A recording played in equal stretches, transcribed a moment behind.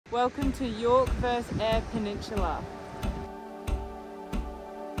Welcome to Yorke vs Eyre Peninsula.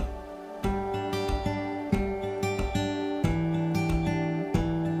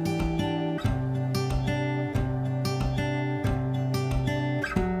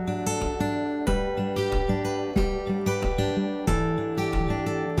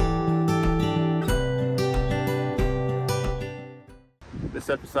 This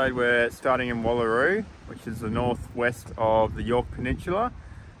episode we're starting in Walaroo, which is the northwest of the Yorke Peninsula,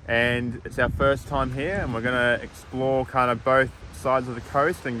 and it's our first time here, and we're going to explore kind of both sides of the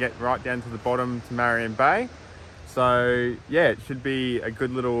coast and get right down to the bottom to Marion Bay. So yeah, it should be a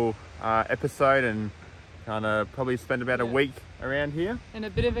good little episode, and kind of probably spend about a week around here. And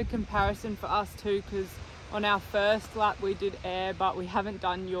a bit of a comparison for us too, because on our first lap we did Eyre, but we haven't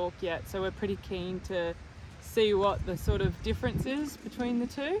done Yorke yet, so we're pretty keen to see what the sort of difference is between the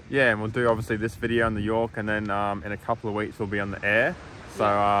two. Yeah, and we'll do obviously this video on the Yorke, and then in a couple of weeks we'll be on the Eyre.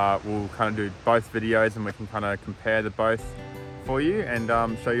 So we'll kind of do both videos, and we can kind of compare the both for you and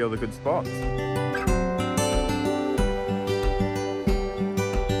show you all the good spots.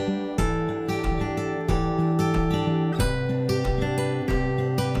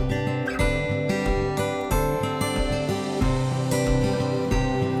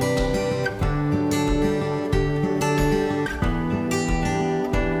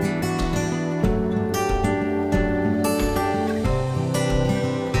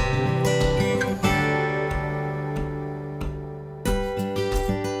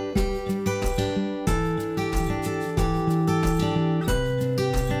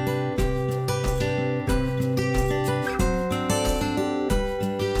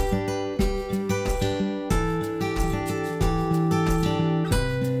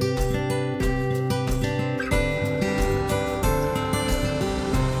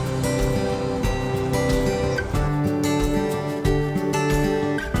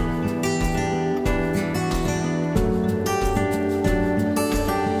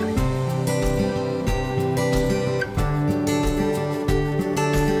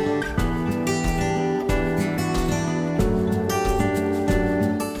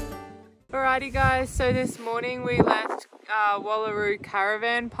 Alrighty guys, so this morning we left Walaroo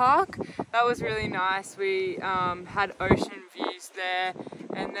Caravan Park. That was really nice. We had ocean views there,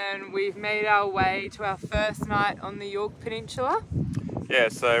 and then we've made our way to our first night on the Yorke Peninsula. Yeah,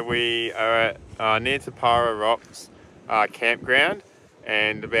 so we are at near Tipara Rocks campground,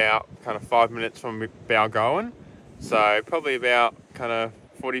 and about kind of 5 minutes from Balgowan. So probably about kind of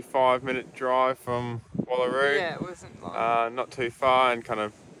 45-minute drive from Walaroo. Yeah, it wasn't long. Not too far, and kind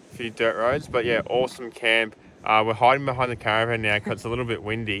of a few dirt roads, but yeah, awesome camp. We're hiding behind the caravan now because it's a little bit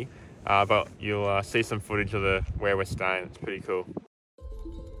windy, but you'll see some footage of where we're staying. It's pretty cool.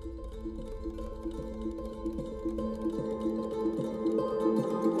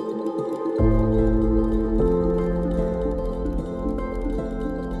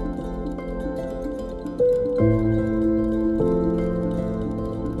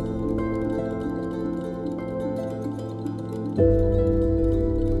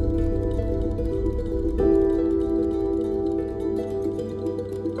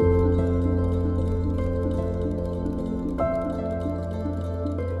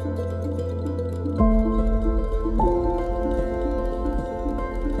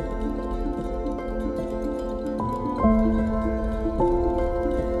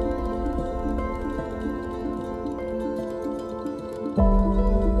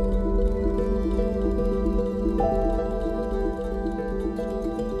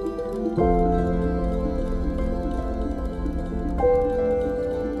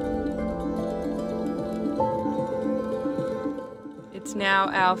 It's now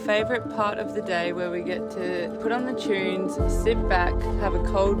our favourite part of the day, where we get to put on the tunes, sit back, have a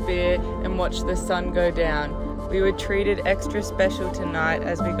cold beer and watch the sun go down. We were treated extra special tonight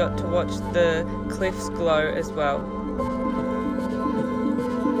as we got to watch the cliffs glow as well.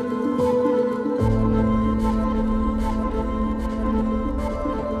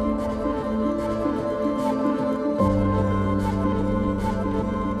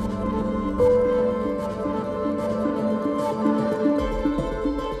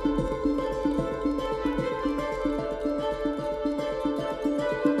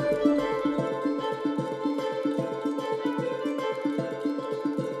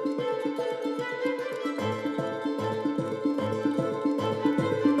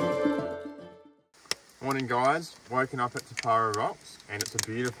 Morning guys, woken up at Tipara Rocks, and it's a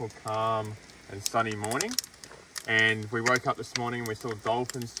beautiful, calm and sunny morning. And we woke up this morning and we saw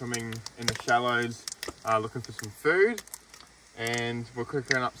dolphins swimming in the shallows looking for some food. And we're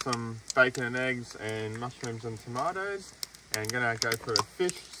cooking up some bacon and eggs and mushrooms and tomatoes. and gonna go for a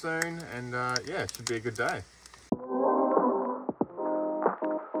fish soon, and yeah, it should be a good day.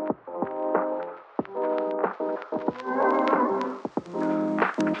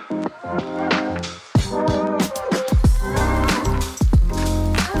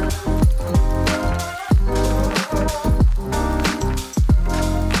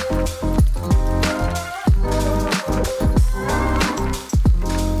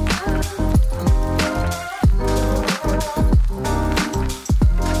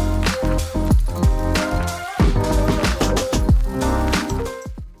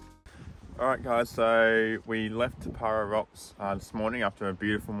 Alright guys, so we left Tipara this morning after a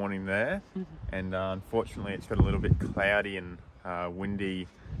beautiful morning there, and unfortunately it's got a little bit cloudy and windy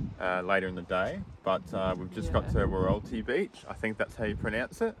later in the day, but we've just got to Wauraltee Beach. I think that's how you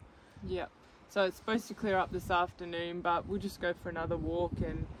pronounce it. Yeah, so it's supposed to clear up this afternoon, but we'll just go for another walk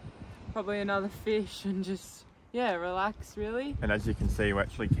and probably another fish and just, yeah, relax really. And as you can see, we're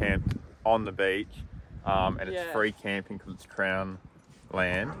actually camped on the beach, and it's free camping because it's Crown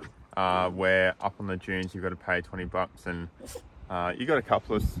land. Where up on the dunes you've got to pay 20 bucks, and you got a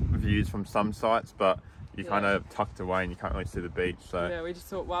couple of views from some sites, but you're kind of tucked away and you can't really see the beach. So yeah, we just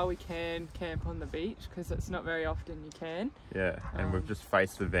thought while we can camp on the beach, because it's not very often you can. Yeah, and we've just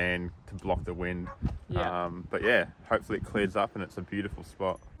faced the van to block the wind. But yeah, hopefully it clears up and it's a beautiful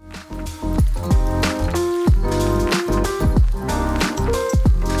spot.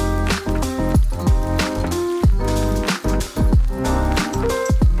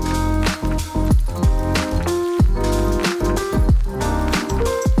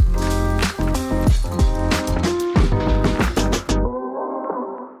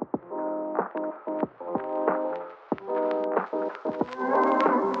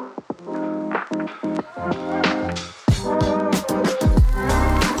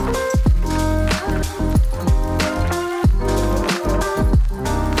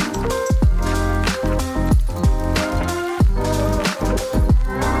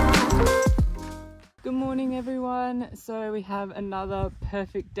 So we have another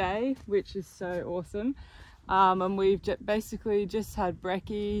perfect day, which is so awesome, and we've basically just had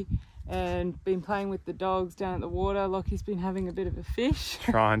brekkie and been playing with the dogs down at the water. Lockie's been having a bit of a fish.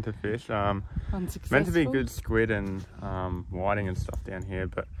 Trying to fish. Meant to be good squid and whiting and stuff down here,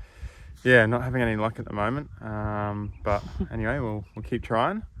 but yeah, not having any luck at the moment. But anyway, we'll keep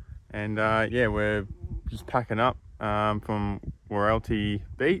trying, and yeah, we're just packing up from Wauraltee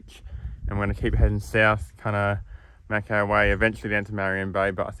Beach, and we're going to keep heading south, kind of make our way eventually down to Marion Bay,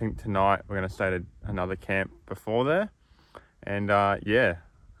 but I think tonight we're going to stay at another camp before there, and yeah,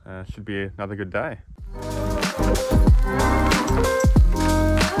 should be another good day.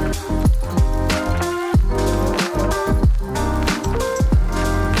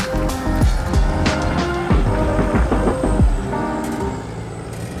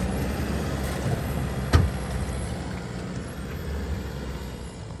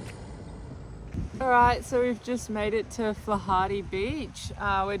 Alright, so we've just made it to Flaherty Beach.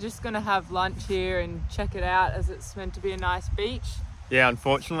 We're just going to have lunch here and check it out, as it's meant to be a nice beach. Yeah,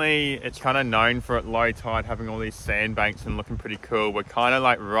 unfortunately it's kind of known for at low tide having all these sandbanks and looking pretty cool. We're kind of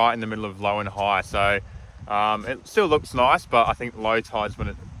like right in the middle of low and high, so it still looks nice, but I think low tide's when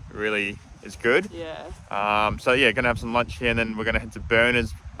it really is good. Yeah. So yeah, gonna have some lunch here, and then we're gonna head to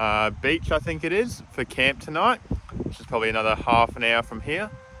Burners Beach, I think it is, for camp tonight, which is probably another half an hour from here.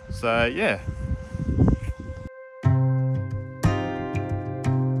 So yeah.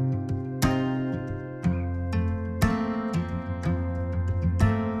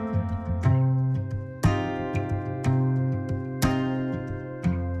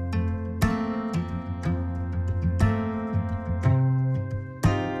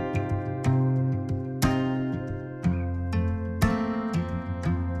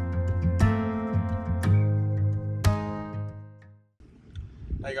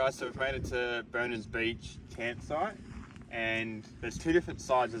 Hey guys, so we've made it to Burners Beach campsite, and there's two different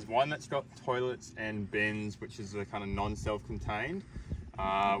sides. There's one that's got toilets and bins, which is a kind of non-self-contained,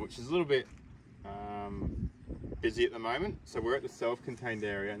 which is a little bit busy at the moment. So we're at the self-contained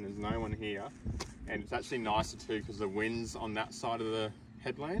area and there's no one here, and it's actually nicer too because the wind's on that side of the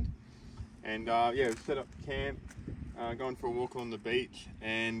headland. And yeah, we've set up camp, going for a walk along the beach,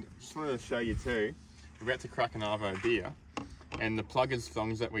 and just wanted to show you too, we're about to crack an Arvo beer. And the pluggers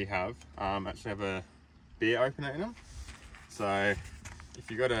thongs that we have actually have a beer opener in them. So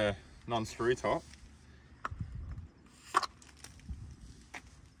if you've got a non-screw top,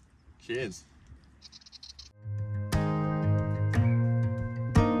 cheers.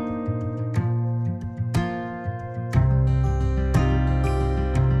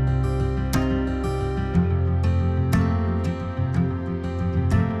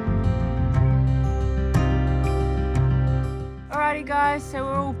 guys, so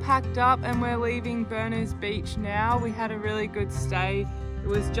we're all packed up and we're leaving Berners Beach now. We had a really good stay. It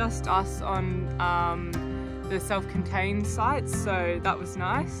was just us on the self-contained sites, so that was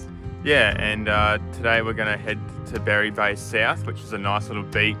nice. Yeah, and today we're going to head to Berry Bay South, which is a nice little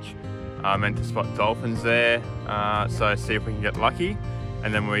beach. Meant to spot dolphins there, so see if we can get lucky.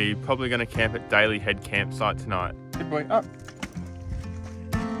 And then we're probably going to camp at Daly Head campsite tonight. Good boy, up.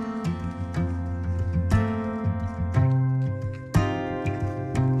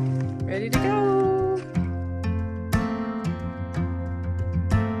 Ready to go.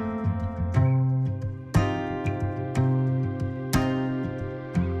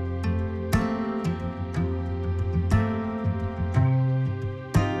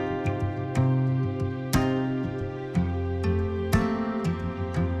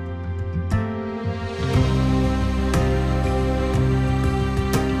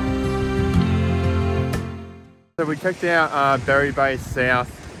 So we checked out Berry Bay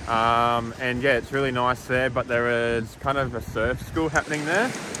South. And yeah, it's really nice there, but there is kind of a surf school happening there.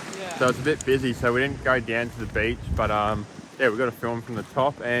 Yeah. So it's a bit busy, so we didn't go down to the beach, but yeah, we got to film from the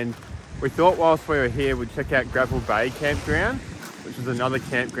top. And we thought whilst we were here, we'd check out Bay Campground, which is another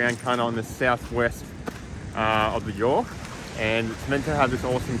campground kind of on the southwest of the Yorke. And it's meant to have this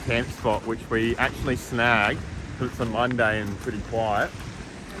awesome camp spot, which we actually snagged because it's a Monday and pretty quiet.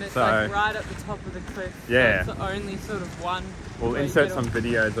 And it's like right at the top of the cliff. Yeah. So it's the only sort of one. We'll insert some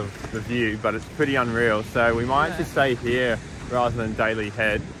videos of the view, but it's pretty unreal. So we might just stay here rather than Daly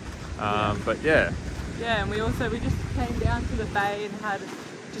Head. But yeah. Yeah, and we just came down to the bay and had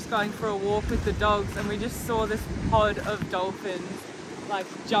just going for a walk with the dogs, and we just saw this pod of dolphins like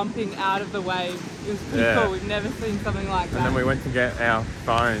jumping out of the wave. It was pretty cool. We've never seen something like that. And then we went to get our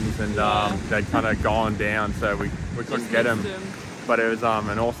phones, and they'd kind of gone down, so we couldn't get them. But it was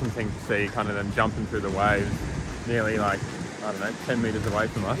an awesome thing to see, kind of them jumping through the waves, nearly like, I don't know, 10 meters away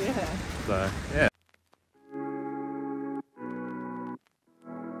from us. Yeah. So, yeah.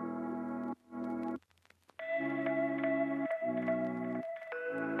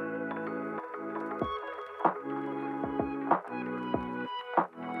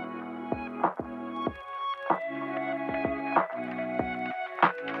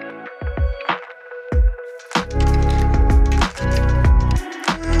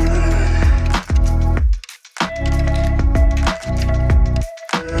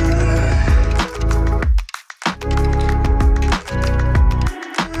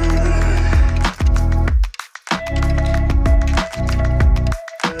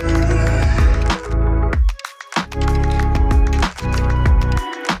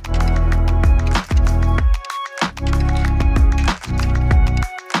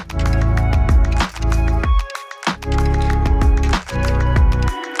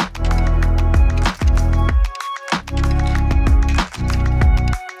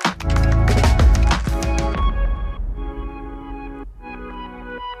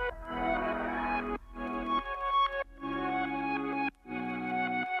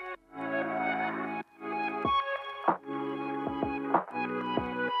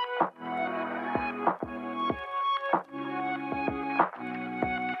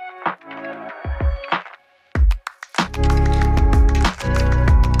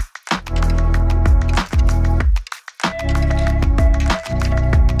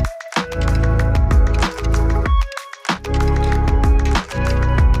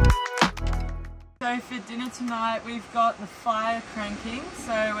 Tonight we've got the fire cranking,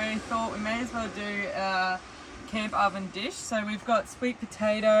 so we thought we may as well do a camp oven dish. So we've got sweet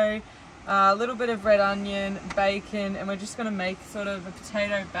potato, a little bit of red onion, bacon, and we're just going to make sort of a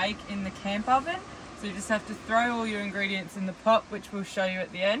potato bake in the camp oven. So you just have to throw all your ingredients in the pot, which we'll show you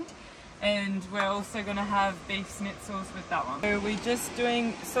at the end. And we're also going to have beef schnitzels with that one. So we're just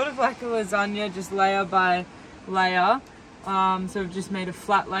doing sort of like a lasagna, just layer by layer. So we've just made a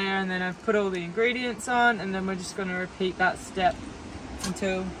flat layer, and then I've put all the ingredients on, and then we're just going to repeat that step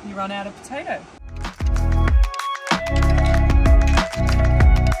until you run out of potato.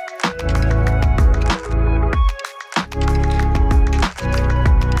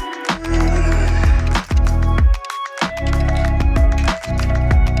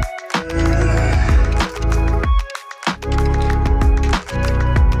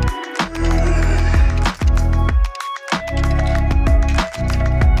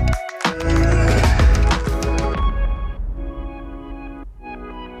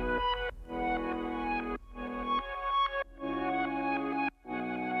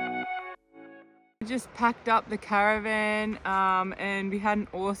 Just packed up the caravan and we had an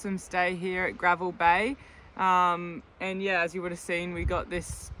awesome stay here at Gravel Bay, and yeah, as you would have seen, we got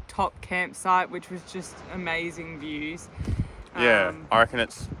this top campsite which was just amazing views. Yeah, I reckon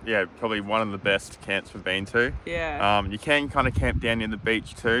it's probably one of the best camps we've been to. Yeah. You can kind of camp down near the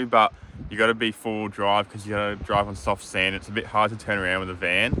beach too, but you got to be full drive because you got to drive on soft sand. It's a bit hard to turn around with a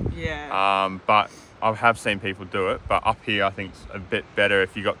van. Yeah. But I have seen people do it. But up here, I think it's a bit better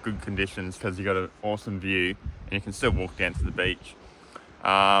if you got good conditions because you got an awesome view and you can still walk down to the beach.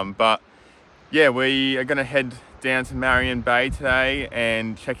 But yeah, we are going to head down to Marion Bay today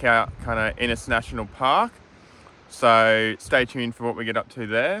and check out kind of Innes National Park. So stay tuned for what we get up to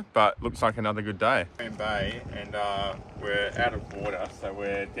there, but looks like another good day. Marion Bay, and we're out of water, so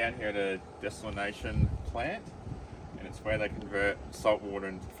we're down here at a desalination plant, and it's where they convert salt water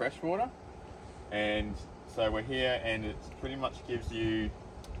into fresh water. And so we're here, and it pretty much gives you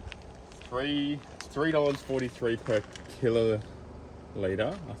 $3.43 per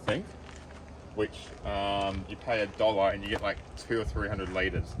kiloliter, I think, which you pay $1 and you get like 200 or 300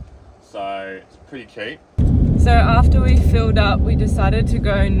 litres. So it's pretty cheap. So after we filled up, we decided to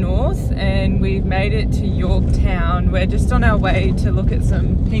go north, and we've made it to Yorktown. We're just on our way to look at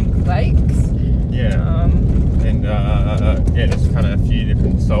some pink lakes. Yeah. There's kind of a few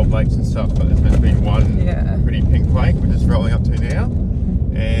different salt lakes and stuff, but there's meant to be one pretty pink lake we're just rolling up to now.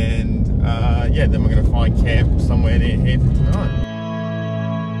 And then we're going to find camp somewhere near here for tonight.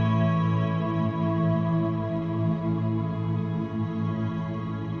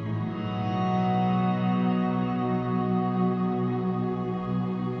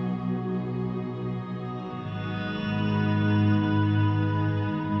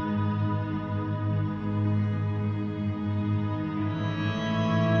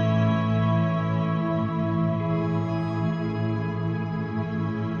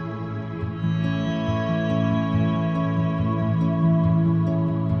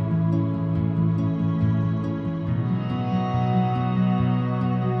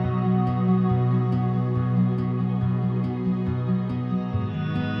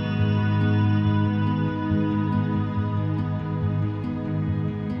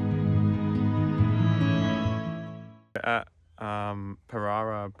 At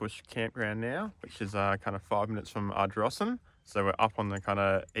Parara Bush campground now, which is kind of 5 minutes from Ardrossan. So we're up on the kind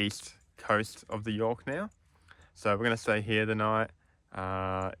of east coast of the Yorke now. So we're going to stay here the night.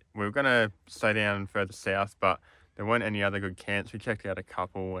 We were going to stay down further south, but there weren't any other good camps. We checked out a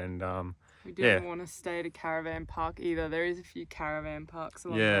couple, and we didn't want to stay at a caravan park either. There is a few caravan parks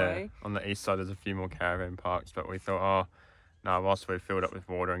along the way. On the east side there's a few more caravan parks, but we thought, oh no, whilst we filled up with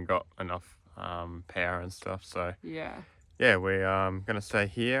water and got enough power and stuff, so we're going to stay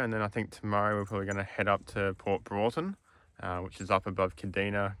here, and then I think tomorrow we're probably going to head up to Port Broughton, which is up above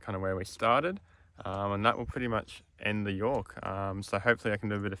Kadina, kind of where we started, and that will pretty much end the Yorke. So hopefully I can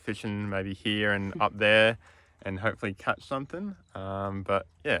do a bit of fishing maybe here and up there and hopefully catch something, but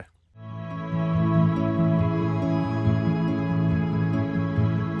yeah.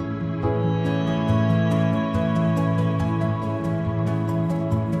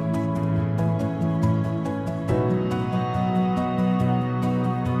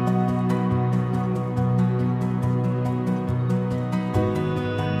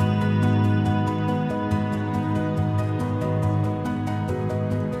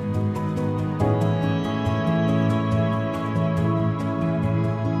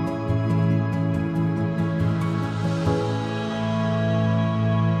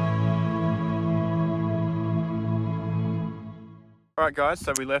 Alright guys,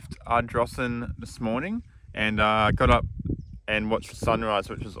 so we left Ardrossan this morning and got up and watched the sunrise,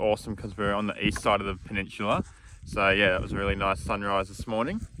 which was awesome because we're on the east side of the peninsula. So yeah, it was a really nice sunrise this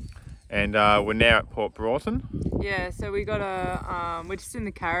morning. And we're now at Port Broughton. Yeah, so we got we're just in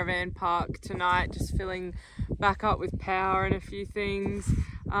the caravan park tonight, just filling back up with power and a few things.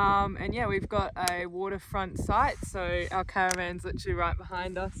 And yeah, we've got a waterfront site, so our caravan's literally right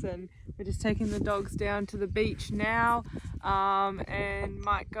behind us, and we're just taking the dogs down to the beach now, and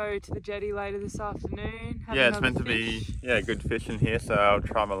might go to the jetty later this afternoon. Yeah, it's meant to be good fishing here, so I'll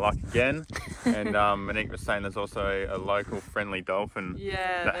try my luck again. And Monique was saying there's also a local friendly dolphin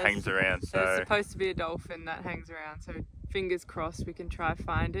that hangs around. So there's supposed to be a dolphin that hangs around, so fingers crossed we can try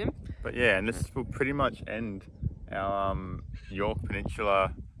find him. But yeah, and this will pretty much end our Yorke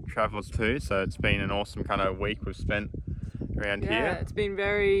Peninsula travels too. So it's been an awesome kind of week we've spent around here. Yeah, it's been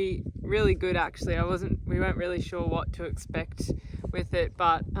really good actually. We weren't really sure what to expect with it,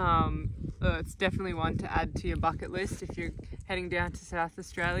 but it's definitely one to add to your bucket list if you're heading down to South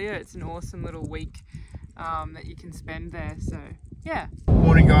Australia. It's an awesome little week that you can spend there, so yeah.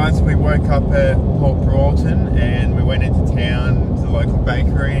 Morning guys, we woke up at Port Broughton and we went into town to the local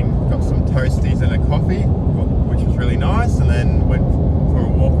bakery and got some toasties and a coffee, which was really nice, and then went for a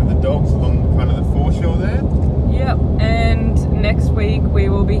walk with the dogs along kind of the foreshore there. Yep, and next week we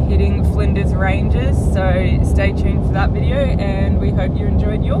will be hitting Flinders Ranges, so stay tuned for that video, and we hope you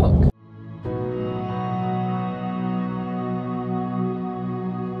enjoyed Yorke.